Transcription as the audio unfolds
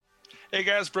Hey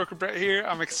guys, Broker Brett here.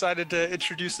 I'm excited to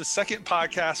introduce the second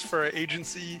podcast for our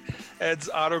agency, Ed's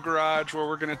Auto Garage, where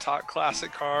we're going to talk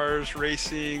classic cars,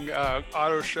 racing,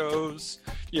 auto shows,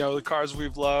 the cars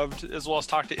we've loved, as well as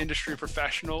talk to industry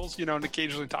professionals, and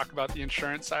occasionally talk about the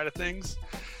insurance side of things.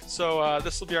 So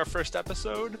this will be our first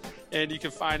episode, and you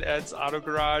can find Ed's Auto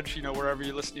Garage, wherever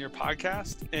you listen to your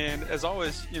podcast. And as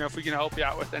always, if we can help you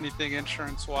out with anything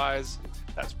insurance-wise,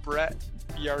 that's Brett,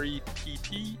 BRETT,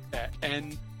 at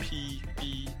npbic.com,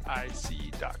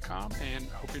 and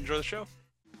I hope you enjoy the show.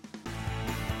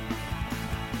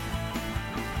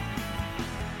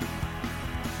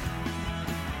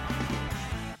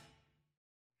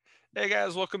 Hey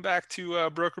guys, welcome back to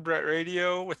Broker Brett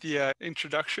Radio with the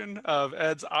introduction of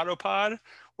Ed's Autopod,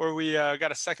 where we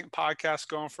got a second podcast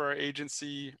going for our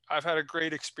agency. I've had a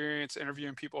great experience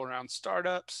interviewing people around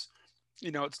startups.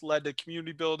 It's led to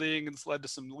community building, and it's led to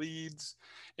some leads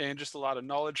and just a lot of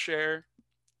knowledge share.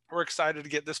 We're excited to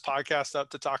get this podcast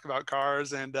up to talk about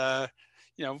cars and,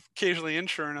 occasionally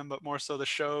insuring them, but more so the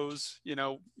shows,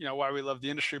 why we love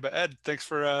the industry. But Ed, thanks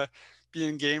for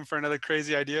being game for another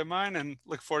crazy idea of mine, and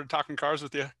look forward to talking cars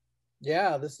with you.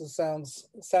 Yeah, sounds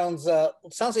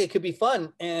like it could be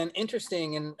fun and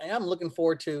interesting, and I'm looking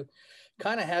forward to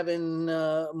kind of having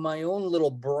my own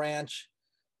little branch,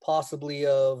 possibly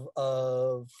of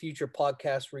future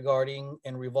podcasts regarding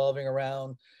and revolving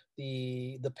around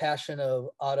the passion of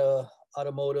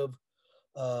automotive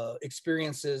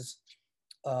experiences,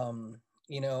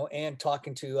 and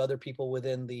talking to other people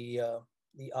within the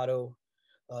auto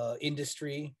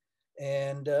industry.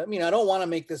 And I don't want to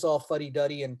make this all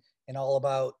fuddy-duddy and all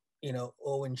about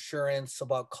insurance,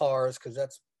 about cars, because that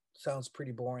sounds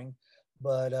pretty boring.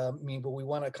 But but we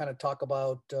want to kind of talk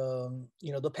about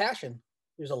the passion.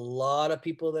 There's a lot of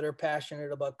people that are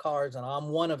passionate about cars, and I'm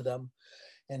one of them,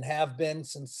 and have been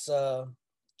since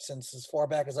as far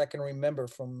back as I can remember,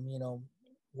 from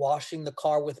washing the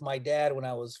car with my dad when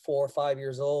I was 4 or 5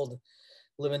 years old,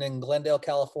 living in Glendale,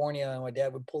 California. And my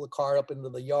dad would pull the car up into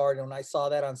the yard, and when I saw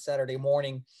that on Saturday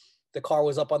morning, the car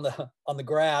was up on the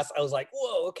grass, I was like,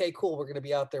 whoa, okay, cool, we're going to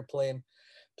be out there playing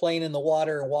in the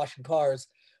water and washing cars.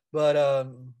 But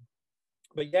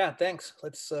yeah, thanks.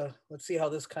 Let's see how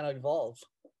this kind of evolves.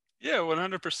 Yeah,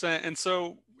 100%. And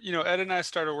so, Ed and I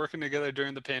started working together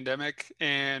during the pandemic.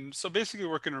 And so basically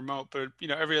working remote, but,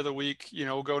 every other week,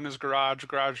 we'll go in his garage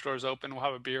doors open, we'll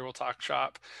have a beer, we'll talk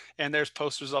shop. And there's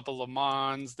posters up of Le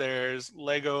Mans, there's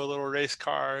Lego little race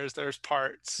cars, there's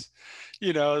parts,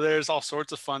 there's all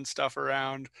sorts of fun stuff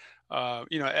around.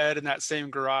 Ed in that same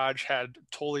garage had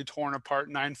totally torn apart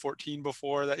 914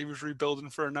 before that he was rebuilding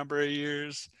for a number of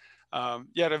years.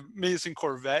 You had an amazing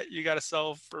Corvette you got to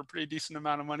sell for a pretty decent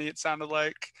amount of money, it sounded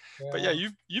like. Yeah. But yeah,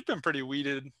 you've been pretty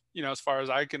weeded, as far as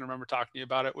I can remember talking to you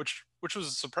about it, which was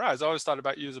a surprise. I always thought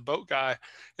about you as a boat guy,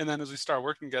 and then as we started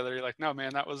working together, you're like, no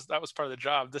man, that was part of the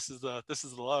job. This is the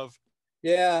love.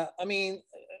 Yeah, I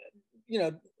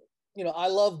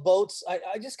love boats.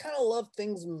 I just kind of love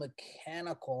things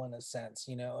mechanical in a sense,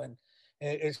 and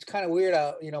it's kind of weird.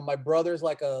 My brother's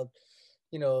like a,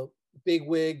 big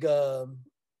wig,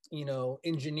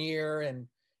 engineer, and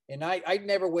I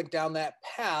never went down that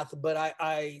path, but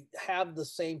I have the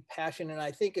same passion, and I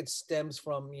think it stems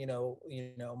from,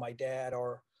 my dad,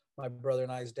 or my brother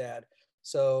and I's dad.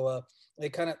 So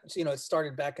it kind of, it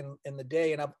started back in the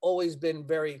day, and I've always been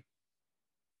very,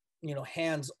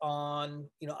 hands-on.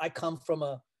 I come from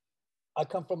a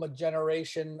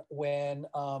generation when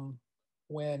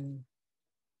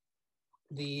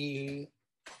the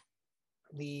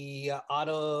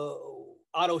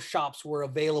auto shops were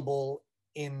available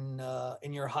in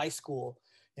your high school,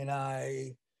 and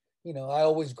I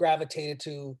always gravitated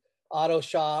to auto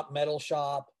shop, metal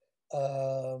shop.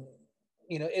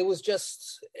 It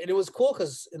was cool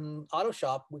because in auto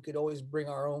shop we could always bring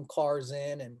our own cars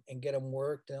in and get them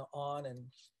worked on, and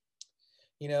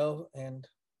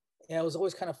it was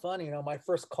always kind of fun. My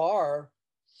first car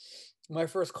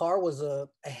was a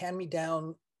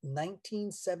hand-me-down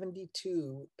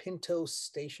 1972 Pinto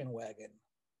station wagon,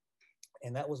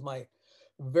 and that was my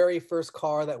very first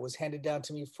car that was handed down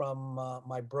to me from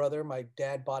my brother. My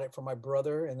dad bought it for my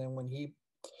brother, and then when he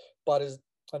bought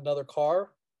another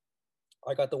car,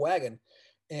 I got the wagon,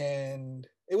 and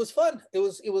it was fun. It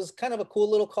was kind of a cool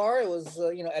little car. It was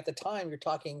at the time, you're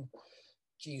talking,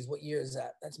 geez, what year is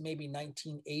that? That's maybe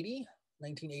 1980,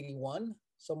 1981,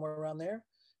 somewhere around there.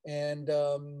 And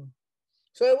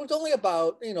so it was only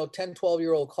about 10,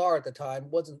 12-year-old car at the time.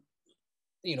 It wasn't,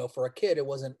 for a kid, it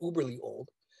wasn't uberly old.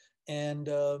 And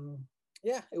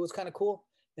yeah, it was kind of cool.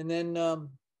 And then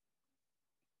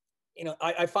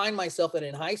I find myself that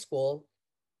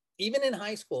even in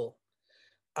high school,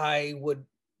 I would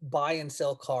buy and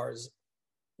sell cars,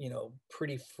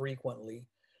 pretty frequently.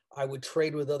 I would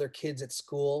trade with other kids at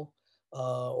school,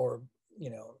 or you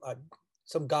know, I,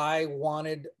 some guy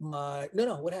wanted my no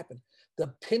no. What happened?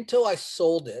 The Pinto, I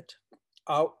sold it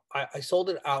out. I sold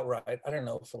it outright. I don't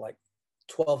know, for like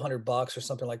 $1,200 or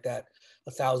something like that,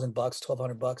 $1,000,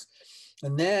 $1,200.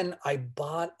 And then I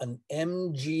bought an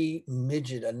MG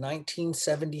Midget, a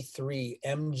 1973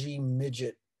 MG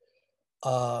Midget,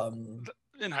 um,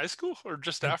 In high school or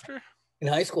just after? in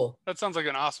high school. That sounds like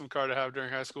an awesome car to have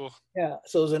during high school. Yeah,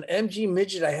 so it was an MG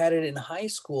Midget. I had it in high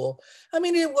school. I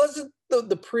mean, it wasn't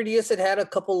the prettiest. It had a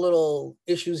couple little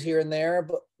issues here and there,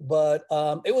 but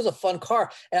it was a fun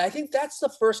car. And I think that's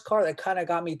the first car that kind of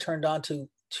got me turned on to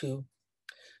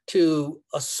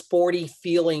a sporty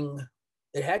feeling.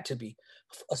 It had to be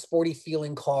a sporty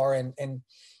feeling car, and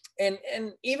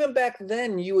even back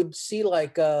then, you would see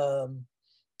like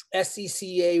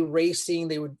SCCA racing.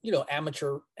 They would,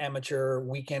 amateur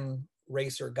weekend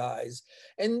racer guys,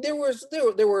 and there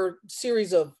were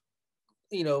series of,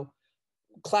 you know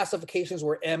classifications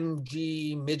where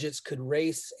MG midgets could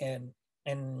race, and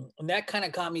that kind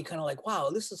of got me kind of like, wow,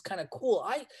 this is kind of cool.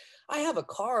 I have a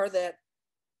car that,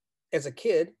 as a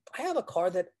kid, I have a car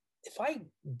that if I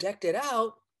decked it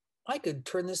out, I could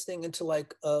turn this thing into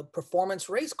like a performance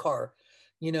race car,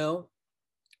 you know,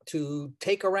 to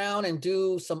take around and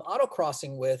do some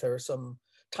autocrossing with, or some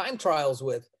time trials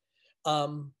with.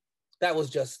 Um, that was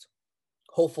just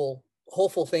hopeful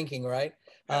thinking, right?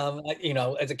 Yeah.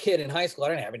 As a kid in high school, I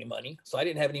didn't have any money, so I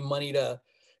didn't have any money to,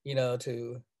 you know,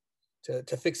 to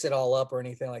fix it all up or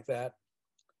anything like that.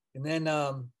 And then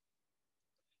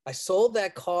I sold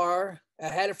that car. I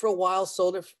had it for a while.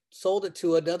 Sold it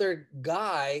to another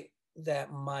guy that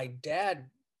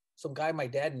some guy my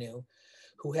dad knew,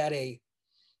 who had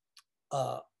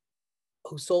uh,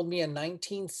 who sold me a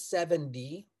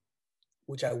 1970,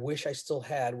 which I wish I still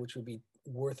had, which would be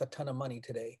worth a ton of money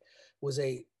today. Was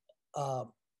a uh,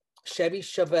 Chevy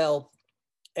Chevelle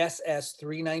SS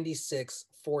 396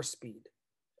 4-speed.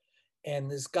 And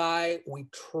this guy, we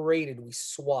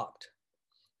swapped,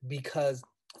 because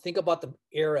think about the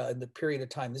era and the period of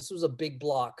time. This was a big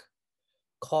block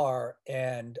car,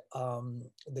 and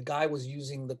the guy was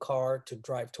using the car to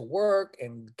drive to work,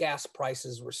 and gas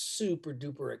prices were super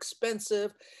duper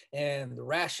expensive, and the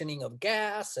rationing of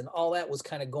gas and all that was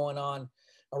kind of going on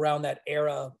around that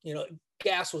era.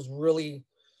 Gas was really,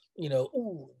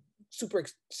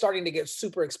 starting to get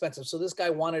super expensive. So this guy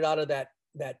wanted out of that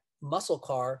muscle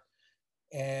car,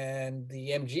 and the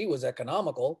MG was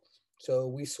economical. So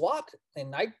we swapped,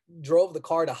 and I drove the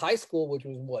car to high school, which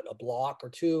was what, a block or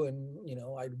two. And,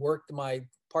 I worked my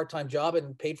part-time job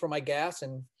and paid for my gas.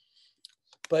 And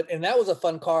that was a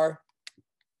fun car.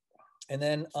 And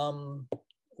then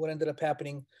what ended up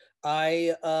happening,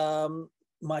 my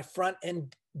front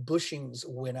end bushings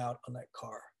went out on that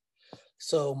car.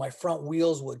 So my front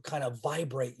wheels would kind of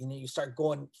vibrate. You start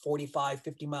going 45,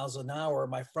 50 miles an hour,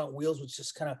 my front wheels would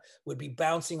just would be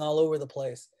bouncing all over the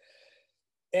place.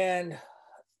 And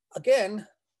again,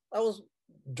 I was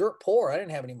dirt poor. I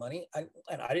didn't have any money,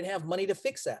 and I didn't have money to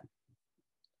fix that.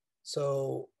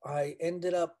 So I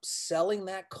ended up selling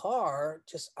that car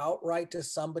just outright to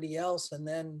somebody else, and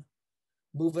then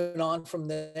moving on from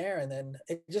there. And then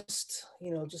it just,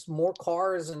 just more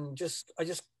cars, and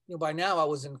by now I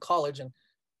was in college, and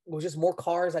it was just more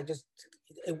cars. It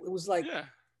was like Yeah.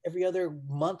 every other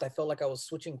month I felt like I was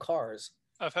switching cars.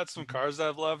 I've had some cars that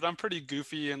I've loved. I'm pretty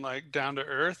goofy and like down to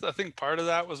earth. I think part of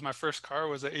that was my first car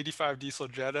was an 85 diesel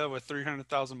Jetta with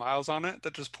 300,000 miles on it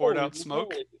that just poured Holy out smoke.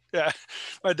 moly. Yeah.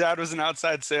 My dad was an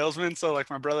outside salesman. So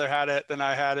like my brother had it, then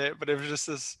I had it, but it was just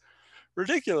this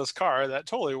ridiculous car that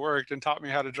totally worked and taught me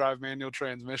how to drive manual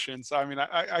transmission. So, I mean,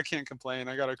 I can't complain.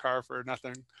 I got a car for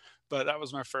nothing, but that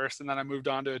was my first. And then I moved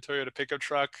on to a Toyota pickup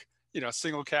truck,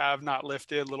 single cab, not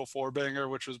lifted, little four banger,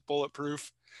 which was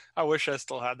bulletproof. I wish I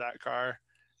still had that car.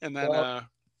 And then Well,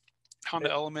 Honda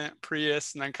Element,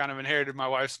 Prius, and then kind of inherited my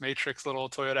wife's Matrix little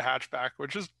Toyota hatchback,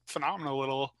 which is phenomenal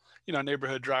little,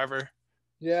 neighborhood driver.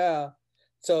 yeah.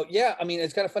 So yeah, I mean,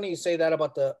 it's kind of funny you say that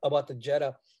about the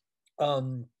Jetta.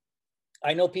 Um,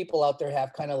 I know people out there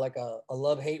have kind of like a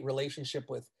love-hate relationship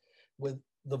with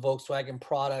the Volkswagen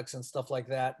products and stuff like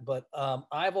that. But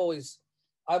I've always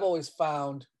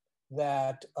found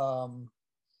that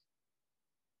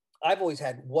I've always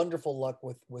had wonderful luck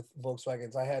with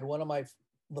Volkswagens. I had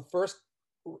the first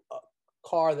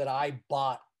car that I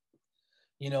bought,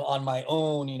 on my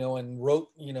own, and wrote,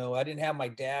 I didn't have my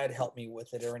dad help me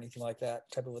with it or anything like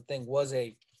that type of a thing, was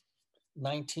a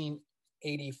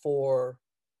 1984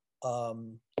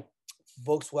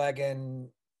 Volkswagen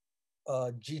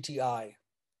GTI.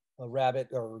 Rabbit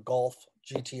or Golf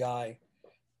GTI.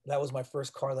 That was my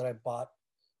first car that I bought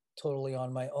totally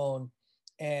on my own.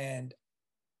 And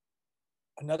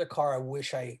another car I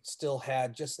wish I still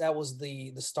had, just that was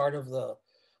the start of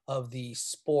the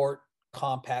sport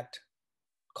compact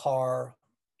car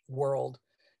world.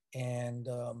 And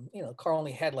the car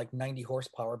only had like 90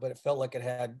 horsepower, but it felt like it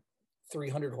had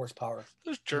 300 horsepower.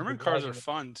 Those You German could cars drive are it.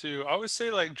 fun too. I always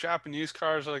say like Japanese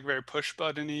cars are like very push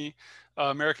buttony.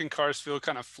 American cars feel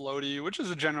kind of floaty, which is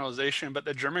a generalization, but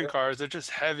the German cars, they're just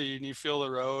heavy and you feel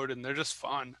the road and they're just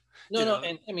fun. No, You no, know,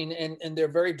 and I mean, and they're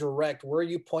very direct. Where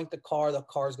you point the car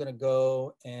is going to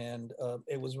go, and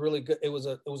it was really good. It was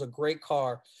a great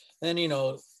car. Then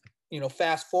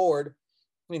fast forward,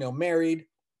 married,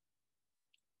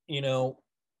 you know,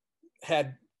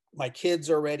 had my kids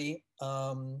already.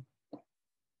 I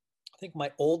think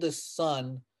my oldest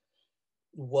son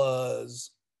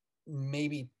was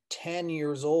maybe 10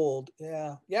 years old.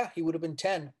 Yeah, he would have been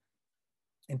 10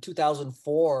 in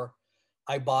 2004.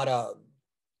 I bought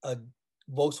a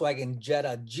Volkswagen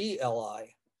Jetta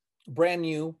GLI, brand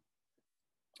new,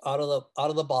 out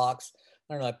of the box.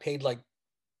 I don't know. I paid like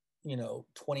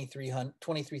 23,000,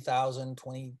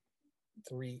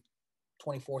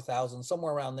 24,000,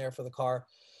 somewhere around there for the car,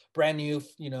 brand new,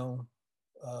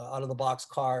 out of the box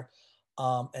car,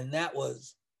 and that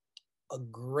was a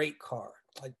great car.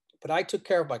 But I took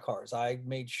care of my cars. I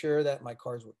made sure that my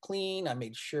cars were clean. I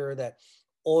made sure that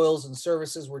oils and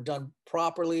services were done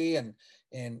properly and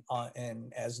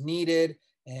as needed.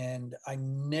 And I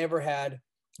never had.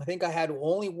 I think I had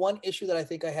only one issue that I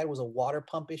think I had was a water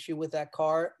pump issue with that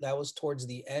car. That was towards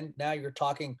the end. Now you're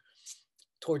talking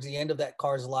towards the end of that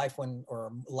car's life,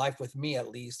 or life with me at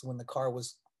least, when the car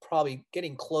was probably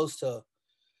getting close to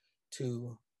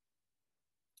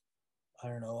I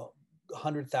don't know,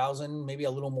 100,000, maybe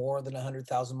a little more than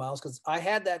 100,000 miles. Because I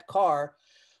had that car.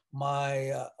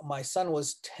 My son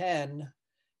was 10,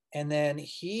 and then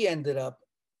he ended up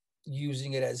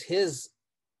using it as his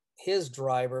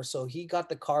driver. So he got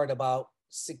the car at about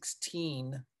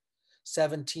 16,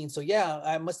 17. So yeah,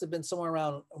 I must have been somewhere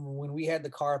around when we had the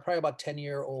car, probably about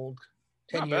 10-year-old,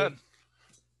 10 not years. bad.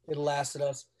 It lasted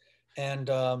us. And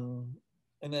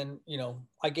then,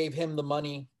 I gave him the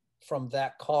money from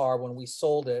that car when we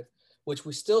sold it, which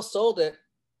we still sold it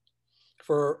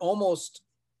for almost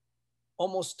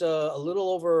a little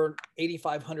over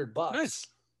 8,500 bucks. Nice.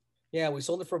 Yeah, we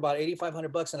sold it for about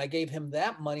 8,500 bucks, and I gave him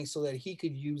that money so that he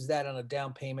could use that on a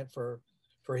down payment for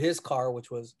his car, which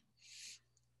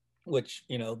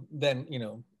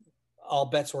then all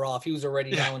bets were off. He was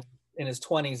already Yeah. now in his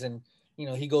 20s, and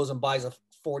he goes and buys a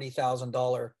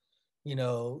 $40,000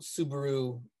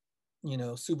 Subaru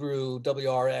Subaru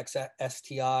WRX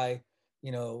STI,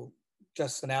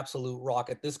 just an absolute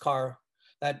rocket. This car,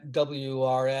 that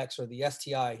WRX or the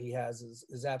STI he has is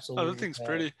Oh, that absolutely thing's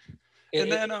pretty. it, And it,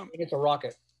 then it's a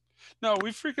rocket. no, we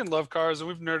freaking love cars and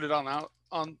we've nerded out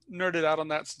on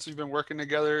that since we've been working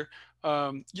together.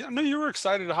 Yeah, I know you were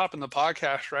excited to hop in the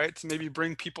podcast, right? To maybe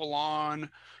bring people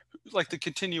on like the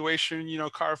continuation,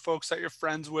 car folks that you're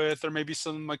friends with, or maybe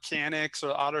some mechanics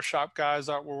or auto shop guys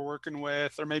that we're working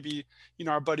with, or maybe,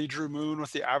 our buddy Drew Moon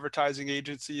with the advertising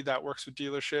agency that works with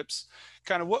dealerships.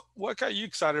 Kind of what got you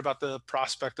excited about the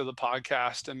prospect of the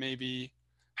podcast, and maybe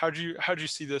how'd you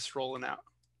see this rolling out?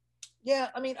 Yeah,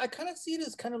 I mean, I kind of see it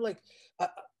as kind of like, uh,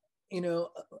 you know,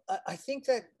 I think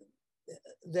that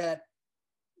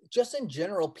just in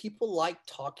general, people like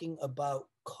talking about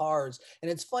cars, and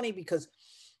it's funny because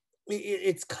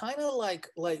it's kind of like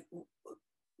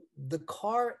the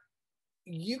car.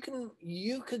 You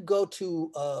could go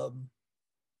to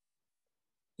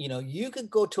you could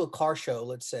go to a car show,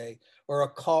 let's say, or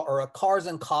a cars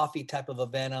and coffee type of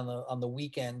event on the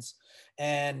weekends,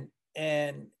 and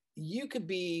and you could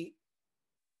be,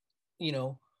 you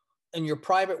know, in your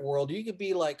private world, you could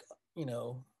be like,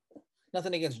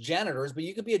 nothing against janitors, but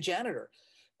you could be a janitor,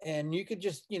 and you could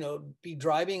just, be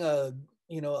driving a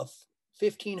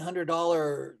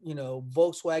 $1,500,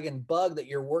 Volkswagen Bug that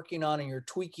you're working on and you're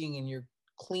tweaking and you're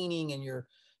cleaning and you're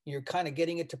kind of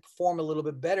getting it to perform a little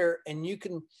bit better, and you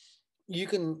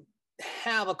can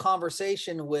have a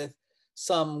conversation with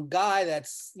some guy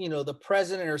that's, the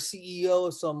president or CEO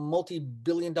of some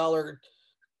multi-billion dollar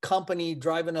company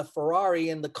driving a Ferrari,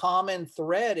 and the common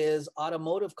thread is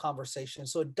automotive conversation.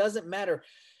 So it doesn't matter.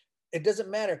 It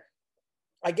doesn't matter.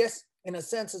 I guess in a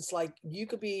sense, it's like you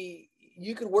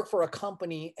could work for a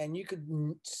company and you could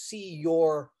see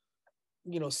your,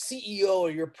 CEO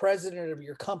or your president of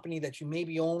your company that you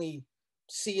maybe only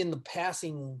see in the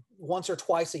passing once or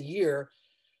twice a year.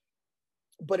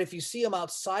 But if you see them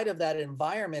outside of that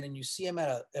environment and you see them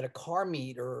at a car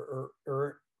meet or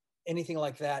anything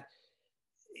like that,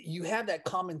 you have that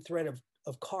common thread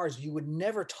of cars. You would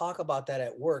never talk about that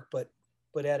at work, but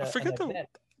at I an forget event,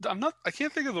 I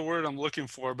can't think of the word I'm looking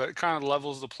for, but it kind of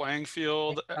levels the playing it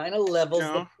field, kind of you levels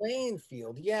the know? playing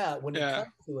field. Yeah, when it Yeah.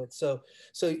 comes to it. So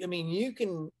I mean, you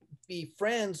can be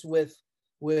friends with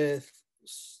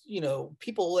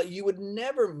people that you would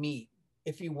never meet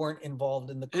if you weren't involved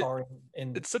in the It car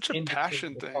in it's such a industry,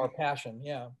 passion the car thing. passion.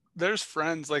 Yeah. There's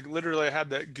friends, like, literally, I had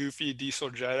that goofy diesel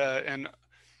Jetta, and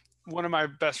one of my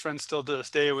best friends still to this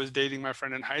day was dating my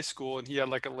friend in high school, and he had,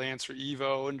 like, a Lancer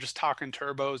Evo, and just talking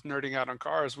turbos, nerding out on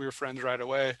cars, we were friends right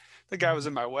away. The guy was Mhm.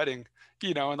 in my wedding,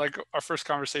 and, like, our first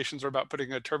conversations were about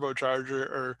putting a turbocharger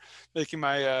or making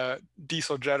my,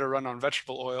 diesel Jetta run on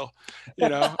vegetable oil, you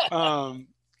know?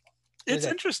 There's It's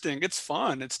that. interesting, it's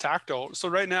fun, it's tactile. So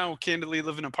right now, candidly,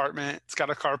 live in an apartment, it's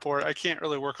got a carport, I can't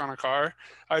really work on a car.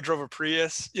 I drove a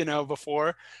Prius,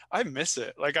 before. I miss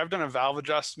it. Like, I've done a valve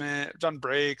adjustment, I've done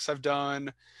brakes, I've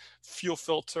done fuel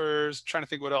filters, trying to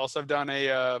think what else. I've done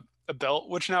a belt,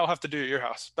 which now I'll have to do at your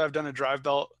house, but I've done a drive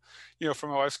belt, for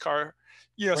my wife's car.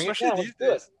 Bring it Especially down. Let's these do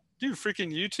it. days. Dude,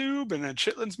 freaking YouTube and a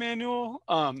Chitlins manual.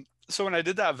 So when I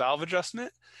did that valve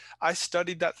adjustment, I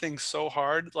studied that thing so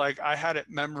hard. Like, I had it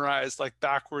memorized like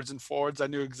backwards and forwards. I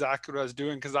knew exactly what I was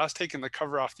doing because I was taking the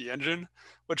cover off the engine,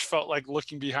 which felt like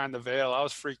looking behind the veil. I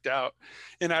was freaked out.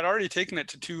 And I'd already taken it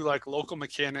to two like local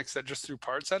mechanics that just threw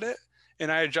parts at it.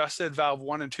 And I adjusted valve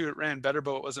 1 and 2. It ran better,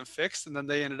 but it wasn't fixed. And then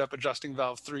they ended up adjusting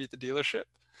valve 3 at the dealership.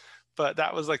 But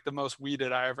that was like the most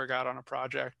weeded I ever got on a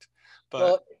project. But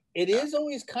Well, it yeah, is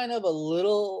always kind of a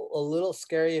little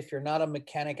scary if you're not a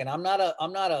mechanic, and I'm not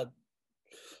a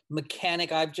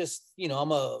mechanic. I've just,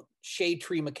 I'm a shade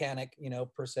tree mechanic,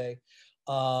 per se.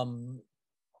 Um,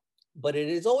 but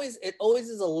it always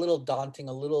is a little daunting,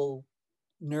 a little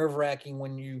nerve wracking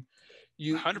when you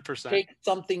 100%. take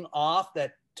something off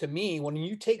that, to me, when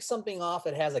you take something off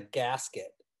that has a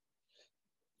gasket,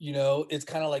 it's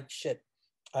kind of like shit.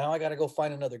 I got to go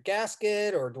find another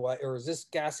gasket, or is this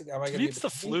gasket? Am I To going me, to be able it's the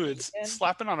to use this fluids. again?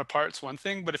 Slapping on a part's one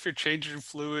thing, but if you're changing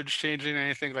fluids, changing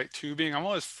anything like tubing, I'm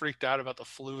always freaked out about the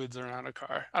fluids around a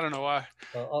car. I don't know why.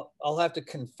 I'll have to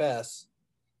confess.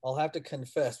 I'll have to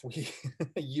confess. We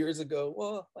years ago,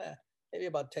 well, maybe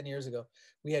about 10 years ago,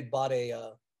 we had bought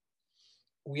a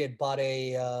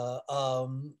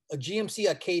GMC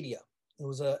Acadia. It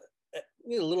was a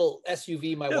little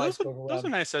SUV my Yeah, wife those are drove those are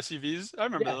around. nice SUVs. I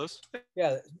remember Yeah, those.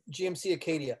 yeah, GMC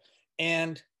Acadia,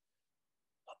 and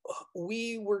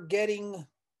we were getting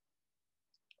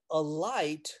a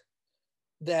light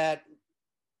that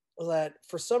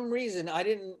for some reason I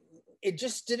didn't. It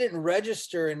just didn't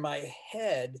register in my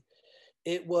head.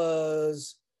 It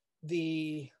was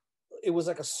the it was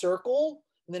like a circle,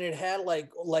 and then it had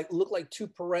like looked like two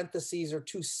parentheses or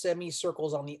two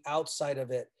semicircles on the outside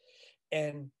of it.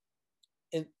 And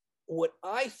and what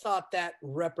I thought that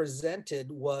represented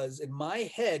was, in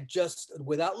my head, just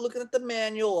without looking at the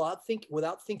manual,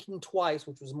 without thinking twice,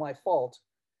 which was my fault.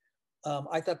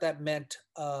 I thought that meant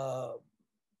power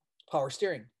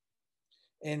steering,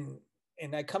 and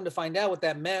I come to find out what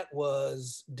that meant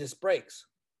was disc brakes.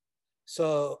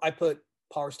 So I put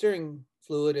power steering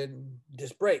fluid in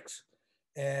disc brakes,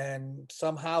 and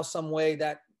somehow, some way,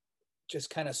 that just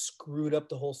kind of screwed up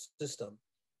the whole system.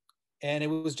 And it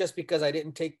was just because I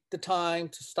didn't take the time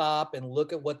to stop and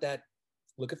look at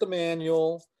the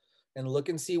manual, and look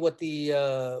and see what the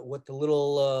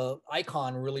little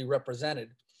icon really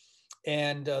represented.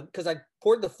 And because I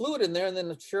poured the fluid in there, and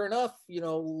then sure enough, a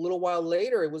little while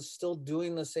later, it was still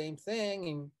doing the same thing.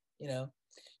 And you know,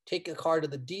 take a car to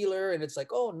the dealer, and it's like,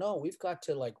 oh no, we've got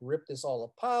to like rip this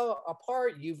all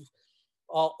apart. You've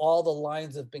all the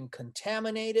lines have been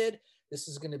contaminated. This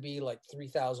is going to be like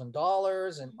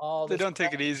 $3,000 and all They this don't take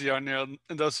crap. it easy on you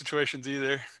in those situations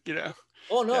either.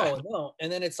 Oh Yeah. no, no.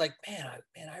 And then it's like, man,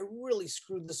 I really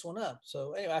screwed this one up.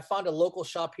 So anyway, I found a local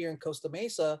shop here in Costa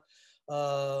Mesa,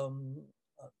 um,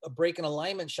 a brake and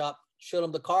alignment shop. Showed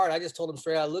them the card. I just told them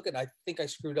straight out, look, I think I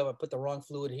screwed up. I put the wrong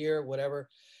fluid here, whatever.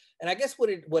 And I guess what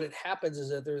it happens is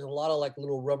that there's a lot of like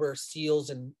little rubber seals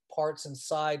and parts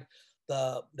inside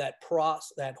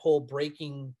that whole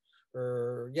braking,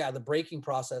 or yeah, the braking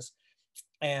process.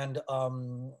 And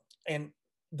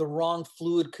the wrong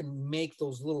fluid can make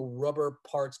those little rubber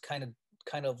parts kind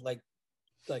of like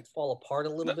fall apart a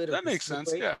little bit, or That makes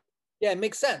sense. disintegrate. Yeah. Yeah, it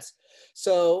makes sense.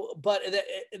 So, but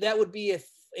that would be if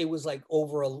it was like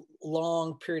over a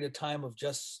long period of time of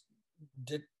just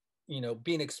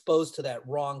being exposed to that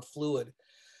wrong fluid.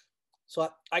 So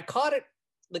I caught it.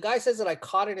 The guy says that I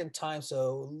caught it in time.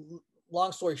 So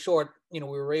long story short, we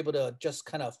were able to just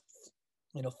kind of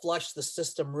flush the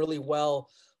system really well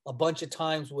a bunch of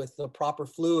times with the proper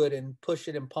fluid and push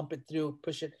it and pump it through,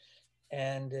 push it,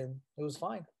 and it was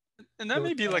fine. And It that was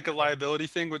may be fine. like a liability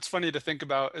thing. What's funny to think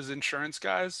about is insurance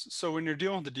guys. So when you're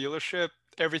dealing with the dealership,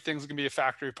 everything's going to be a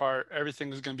factory part.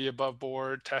 Everything's going to be above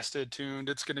board, tested, tuned.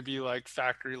 It's going to be like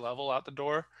factory level out the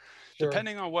door. Sure.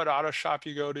 Depending on what auto shop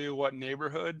you go to, what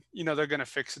neighborhood, they're going to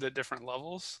fix it at different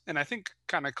levels. And I think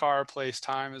kind of car, place,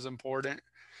 time is important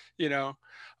you know.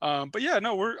 But yeah,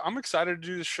 no, I'm excited to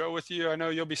do the show with you. I know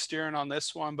you'll be steering on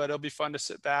this one, but it'll be fun to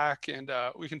sit back and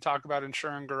we can talk about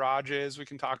insuring garages. We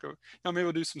can talk, maybe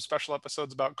we'll do some special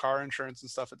episodes about car insurance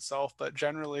and stuff itself. But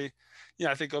generally,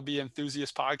 I think it'll be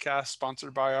Enthusiast Podcast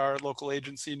sponsored by our local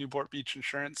agency, Newport Beach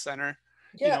Insurance Center.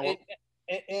 You Yeah, know,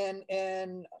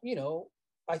 and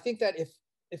I think that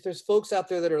if there's folks out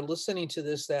there that are listening to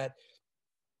this that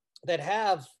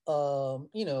have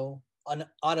an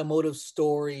automotive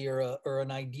story or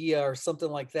an idea or something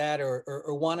like that, or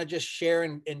want to just share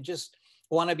and just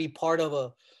want to be part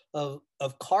of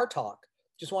of car talk,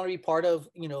 just want to be part of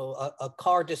a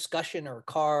car discussion or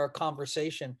car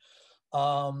conversation,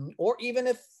 or even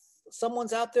if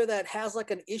someone's out there that has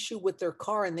like an issue with their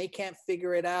car and they can't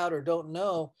figure it out or don't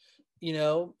know,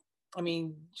 I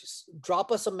mean, just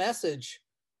drop us a message.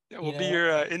 yeah, we'll you be know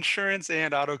your insurance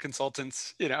and auto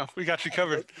consultants. We got you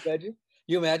covered.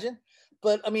 you imagine.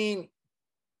 But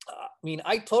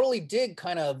I totally dig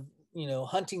kind of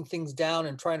hunting things down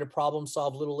and trying to problem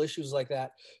solve little issues like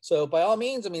that. So by all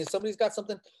means, if somebody's got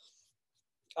something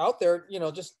out there,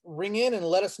 just ring in and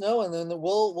let us know, and then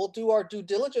we'll do our due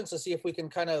diligence to see if we can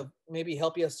kind of maybe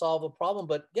help you solve a problem.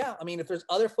 But yeah, if there's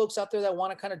other folks out there that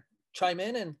want to kind of chime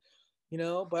in, and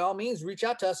by all means reach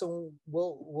out to us, and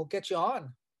we'll get you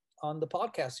on the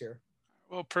podcast here.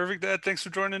 Well, perfect, Ed. Thanks for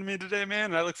joining me today,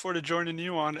 man. I look forward to joining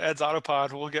you on Ed's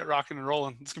Autopod. We'll get rocking and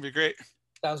rolling. It's going to be great.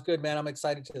 Sounds good, man. I'm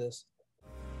excited to this.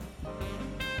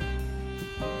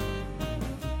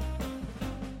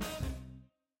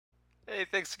 Hey,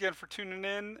 thanks again for tuning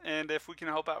in. And if we can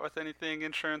help out with anything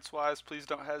insurance-wise, please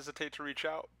don't hesitate to reach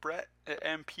out. Brett at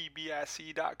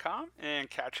mpbic.com, and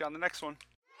catch you on the next one.